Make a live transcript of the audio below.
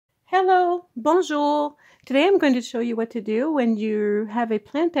Hello, bonjour. Today I'm going to show you what to do when you have a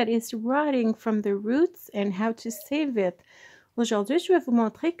plant that is rotting from the roots and how to save it. Aujourd'hui, je vais vous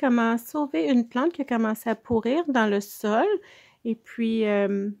montrer comment sauver une plante qui a commencé à pourrir dans le sol et puis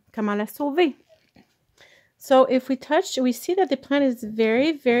comment la sauver. So if we touch, we see that the plant is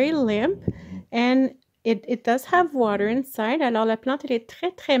very, very limp and it does have water inside. Alors la plante, elle est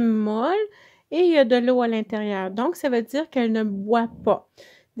très, très molle et il y a de l'eau à l'intérieur. Donc, ça veut dire qu'elle ne boit pas.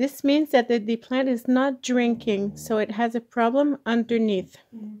 This means that the plant is not drinking, so it has a problem underneath.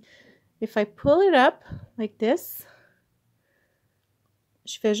 If I pull it up like this,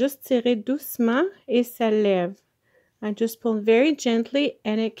 je vais juste tirer doucement et ça lève. I just pulled very gently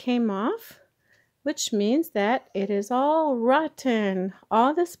and it came off, which means that it is all rotten.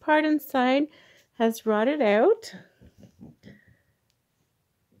 All this part inside has rotted out.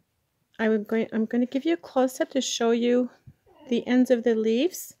 I'm going to give you a close-up to show you the ends of the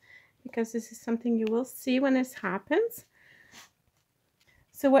leaves, because this is something you will see when this happens.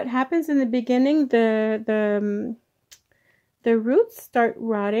 So what happens in the beginning, the roots start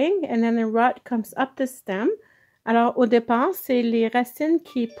rotting and then the rot comes up the stem. Alors au départ, c'est les racines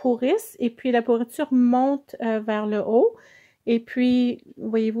qui pourrissent et puis la pourriture monte vers le haut. Et puis,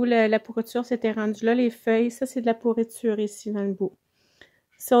 voyez-vous, la pourriture s'était rendue là, les feuilles, ça c'est de la pourriture ici dans le bout.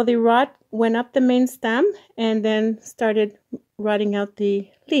 So the rot went up the main stem and then started rotting out the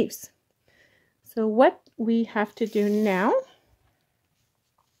leaves. So what we have to do now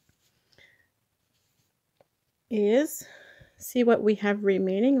is see what we have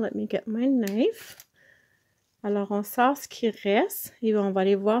remaining. Let me get my knife. Alors, on sort ce qui reste et on va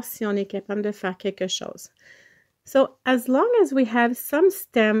aller voir si on est capable de faire quelque chose. So as long as we have some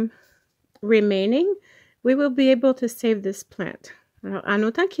stem remaining, we will be able to save this plant. Alors, en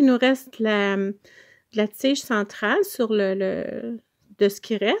autant qu'il nous reste de la tige centrale sur de ce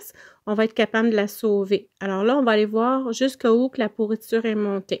qui reste, on va être capable de la sauver. Alors là, on va aller voir jusqu'où que la pourriture est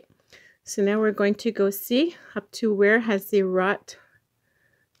montée. So now we're going to go see up to where has the rot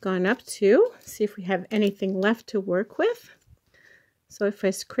gone up to. See if we have anything left to work with. So if I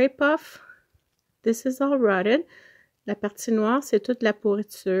scrape off, this is all rotted. La partie noire, c'est toute la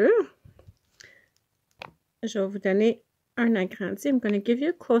pourriture. Je vais vous donner un agrandi. I'm going to give you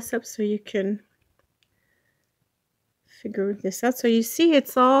a close-up so you can figure this out. So you see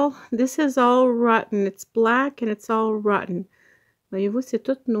this is all rotten. It's black and it's all rotten. Voyez-vous, c'est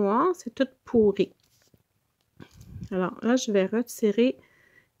tout noir, c'est tout pourri. Alors là, je vais retirer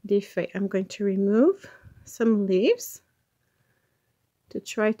des feuilles. I'm going to remove some leaves to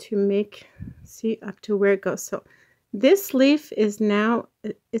try to see up to where it goes. So this leaf is now,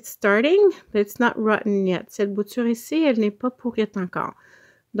 it's starting, but it's not rotten yet. Cette bouture ici, elle n'est pas pourrite encore.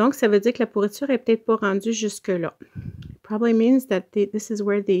 Donc, ça veut dire que la pourriture est peut-être pas rendue jusque-là. It probably means that this is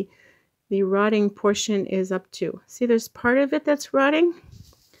where the rotting portion is up to. See, there's part of it that's rotting.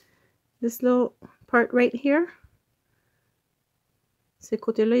 This little part right here. Ce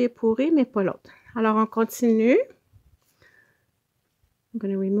côté-là est pourri, mais pas l'autre. Alors, on continue. I'm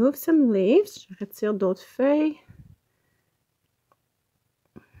going to remove some leaves. Je retire d'autres feuilles.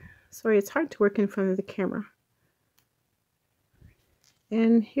 Sorry, it's hard to work in front of the camera.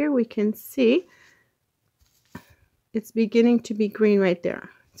 And here we can see it's beginning to be green right there.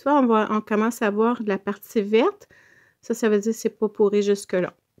 Tu vois, on commence à voir de la partie verte. Ça veut dire que c'est pas pourri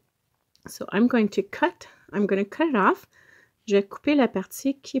jusque-là. So I'm going to cut it off. Je vais couper la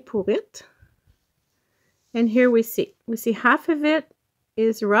partie qui est pourrite. And here we see half of it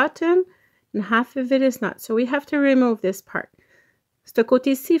is rotten and half of it is not. So we have to remove this part. Ce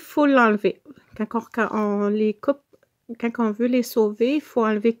côté-ci, il faut l'enlever. Quand on les coupe, quand on veut les sauver, il faut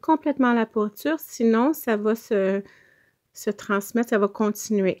enlever complètement la pourriture, sinon ça va se transmettre, ça va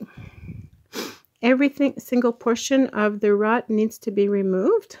continuer. Single portion of the rot needs to be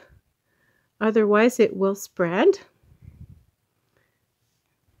removed. Otherwise, it will spread.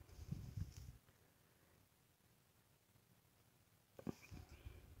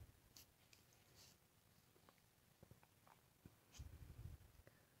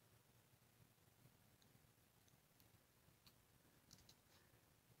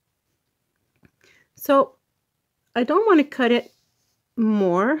 So I don't want to cut it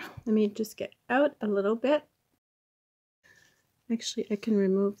more. Let me just get out a little bit. Actually, I can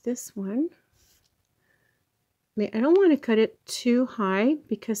remove this one. I don't want to cut it too high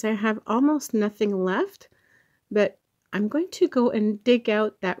because I have almost nothing left. But I'm going to go and dig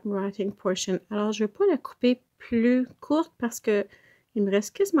out that rotting portion. Alors, je ne vais pas la couper plus courte parce que il me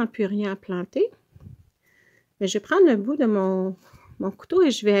reste quasiment plus rien à planter. Mais je vais prendre le bout de mon couteau et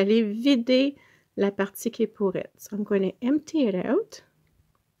je vais aller vider la partie qui est pourrite. So I'm going to empty it out.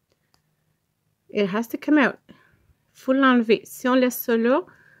 It has to come out. Faut l'enlever. Si on laisse ça là,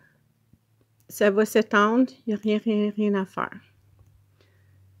 ça va s'étendre. Il n'y a rien à faire.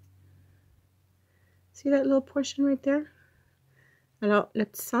 See that little portion right there? Alors, le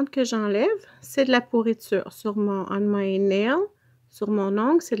petit centre que j'enlève, c'est de la pourriture. Sur on my nail, sur mon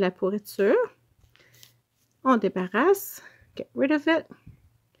ongle, c'est de la pourriture. On débarrasse. Get rid of it.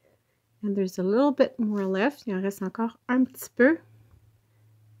 And there's a little bit more left. Il en reste encore un petit peu.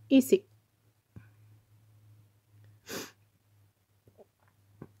 Ici.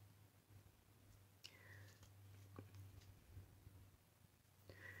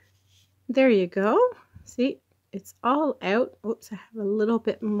 There you go. See, it's all out. Oops, I have a little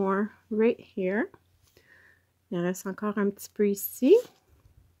bit more right here. Il en reste encore un petit peu ici.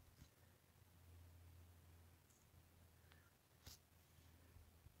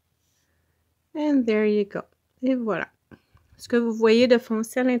 And there you go. Et voilà. Ce que vous voyez de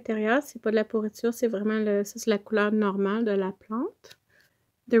foncé à l'intérieur, c'est pas de la pourriture, c'est vraiment ça, c'est la couleur normale de la plante.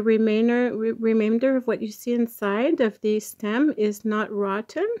 The remainder of what you see inside of the stem is not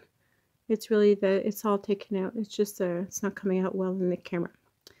rotten. It's really it's all taken out. It's just it's not coming out well in the camera.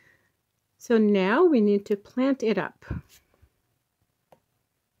 So now we need to plant it up.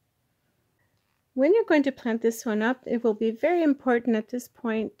 When you're going to plant this one up, it will be very important at this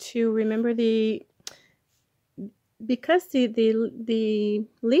point to remember because the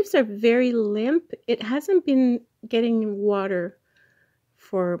leaves are very limp, it hasn't been getting water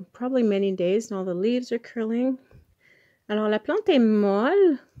for probably many days, and all the leaves are curling. Alors la plante est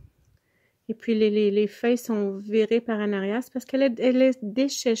molle, et puis les feuilles sont virées par en arrière, c'est parce qu'elle est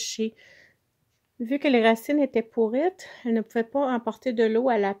desséchée. Vu que les racines étaient pourrites, elles ne pouvaient pas emporter de l'eau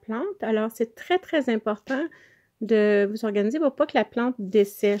à la plante. Alors, c'est très, très important de vous organiser pour pas que la plante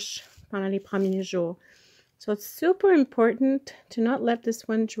dessèche pendant les premiers jours. So, it's super important to not let this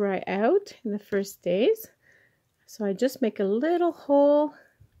one dry out in the first days. So, I just make a little hole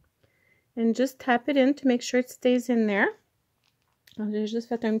and just tap it in to make sure it stays in there. Alors, j'ai juste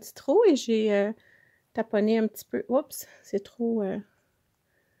fait un petit trou et j'ai taponné un petit peu. Oups, c'est trop...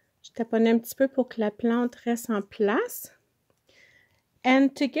 Je taponne un petit peu pour que la plante reste en place. And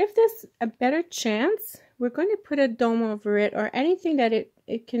to give this a better chance, we're going to put a dome over it or anything that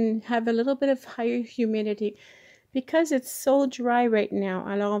it can have a little bit of higher humidity because it's so dry right now.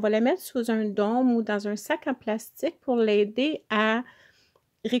 Alors, on va la mettre sous un dôme ou dans un sac en plastique pour l'aider à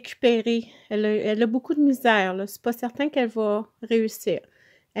récupérer. Elle a beaucoup de misère. C'est pas certain qu'elle va réussir.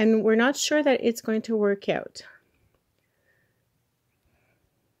 And we're not sure that it's going to work out.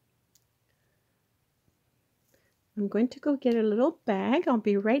 I'm going to go get a little bag. I'll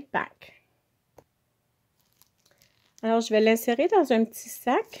be right back. Alors, je vais l'insérer dans un petit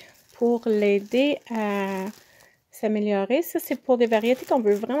sac pour l'aider à s'améliorer. Ça, c'est pour des variétés qu'on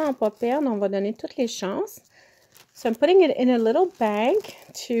veut vraiment pas perdre. On va donner toutes les chances. So I'm putting it in a little bag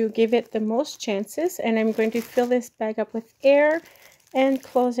to give it the most chances. And I'm going to fill this bag up with air and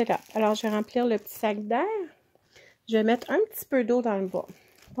close it up. Alors, je vais remplir le petit sac d'air. Je vais mettre un petit peu d'eau dans le bas.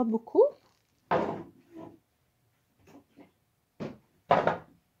 Pas beaucoup.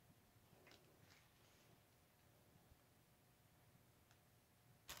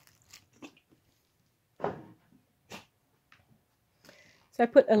 So I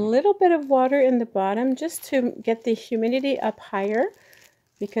put a little bit of water in the bottom just to get the humidity up higher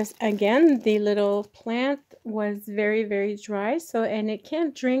because again the little plant was very, very dry, and it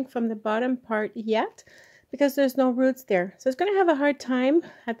can't drink from the bottom part yet because there's no roots there. So it's going to have a hard time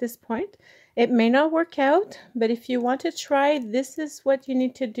at this point. It may not work out, but if you want to try, this is what you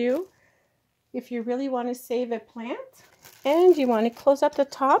need to do if you really want to save a plant. And you want to close up the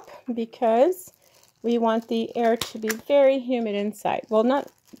top because we want the air to be very humid inside. Well, not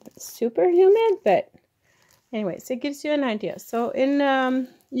super humid, but anyways, it gives you an idea. So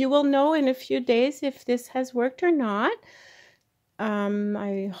you will know in a few days if this has worked or not.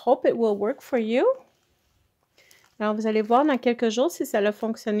 I hope it will work for you. Alors, vous allez voir dans quelques jours si ça a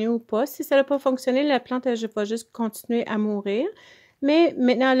fonctionné ou pas. Si ça n'a pas fonctionné, la plante elle va juste continuer à mourir. Mais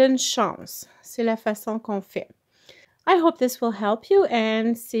maintenant, elle a une chance. C'est la façon qu'on fait. I hope this will help you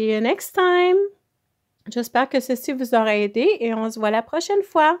and see you next time. J'espère que ceci vous aura aidé et on se voit la prochaine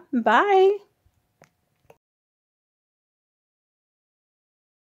fois. Bye!